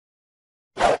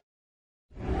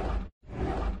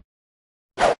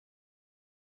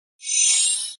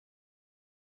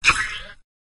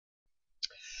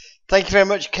Thank you very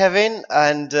much, Kevin,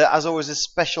 and as always, a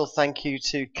special thank you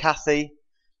to Kathy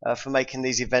for making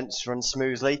these events run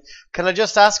smoothly. Can I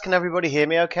just ask, can everybody hear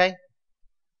me okay?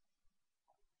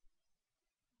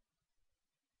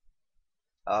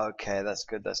 Okay, that's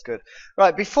good, that's good.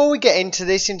 Right, before we get into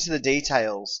the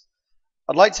details,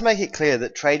 I'd like to make it clear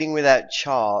that trading without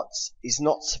charts is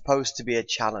not supposed to be a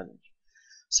challenge.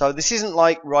 So this isn't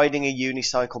like riding a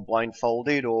unicycle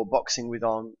blindfolded or boxing with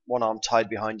one arm tied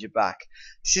behind your back.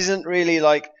 This isn't really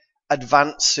like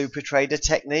advanced super trader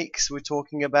techniques we're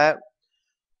talking about.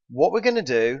 What we're going to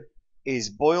do is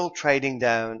boil trading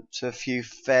down to a few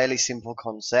fairly simple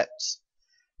concepts.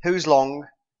 Who's long,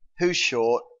 who's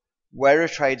short, where are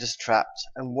traders trapped,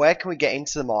 and where can we get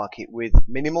into the market with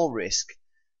minimal risk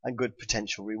and good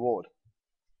potential reward.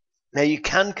 Now you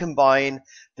can combine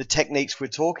the techniques we're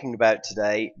talking about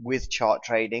today with chart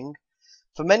trading.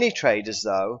 For many traders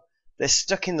though, they're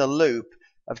stuck in the loop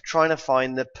of trying to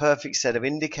find the perfect set of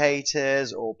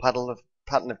indicators or pattern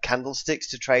of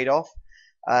candlesticks to trade off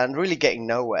and really getting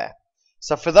nowhere.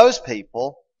 So for those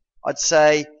people, I'd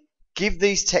say give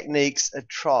these techniques a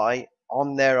try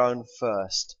on their own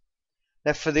first.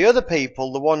 Now for the other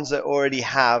people, the ones that already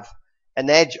have an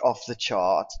edge off the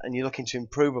chart and you're looking to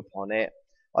improve upon it,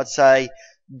 I'd say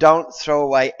don't throw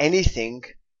away anything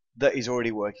that is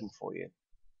already working for you.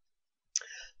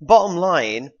 Bottom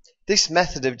line, this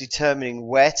method of determining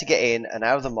where to get in and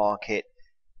out of the market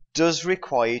does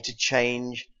require you to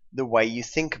change the way you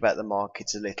think about the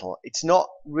markets a little. It's not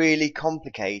really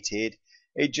complicated,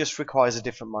 it just requires a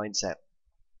different mindset.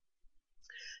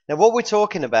 Now what we're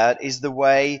talking about is the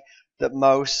way that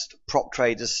most prop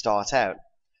traders start out.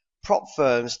 Prop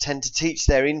firms tend to teach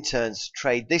their interns to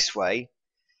trade this way,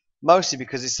 mostly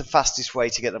because it's the fastest way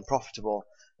to get them profitable.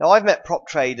 Now I've met prop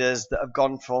traders that have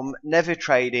gone from never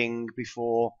trading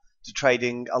before to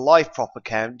trading a live prop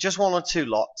account, just one or two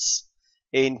lots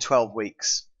in 12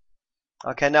 weeks.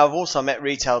 Okay, now I've also met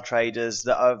retail traders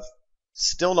that are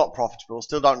still not profitable,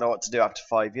 still don't know what to do after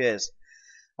 5 years.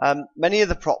 Many of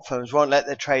the prop firms won't let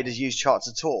their traders use charts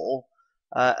at all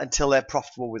until they're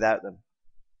profitable without them.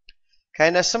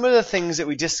 Okay, now some of the things that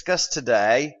we discussed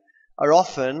today are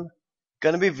often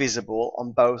going to be visible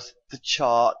on both the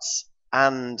charts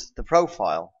and the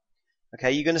profile.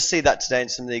 Okay, you're going to see that today in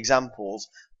some of the examples,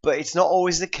 but it's not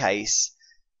always the case,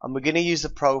 and we're going to use the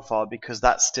profile because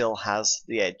that still has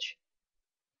the edge.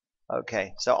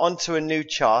 Okay, so on to a new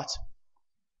chart.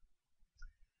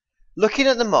 Looking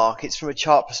at the markets from a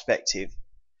chart perspective,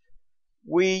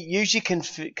 we usually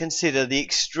consider the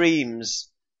extremes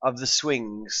of the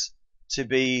swings to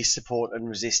be support and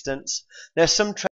resistance. Now some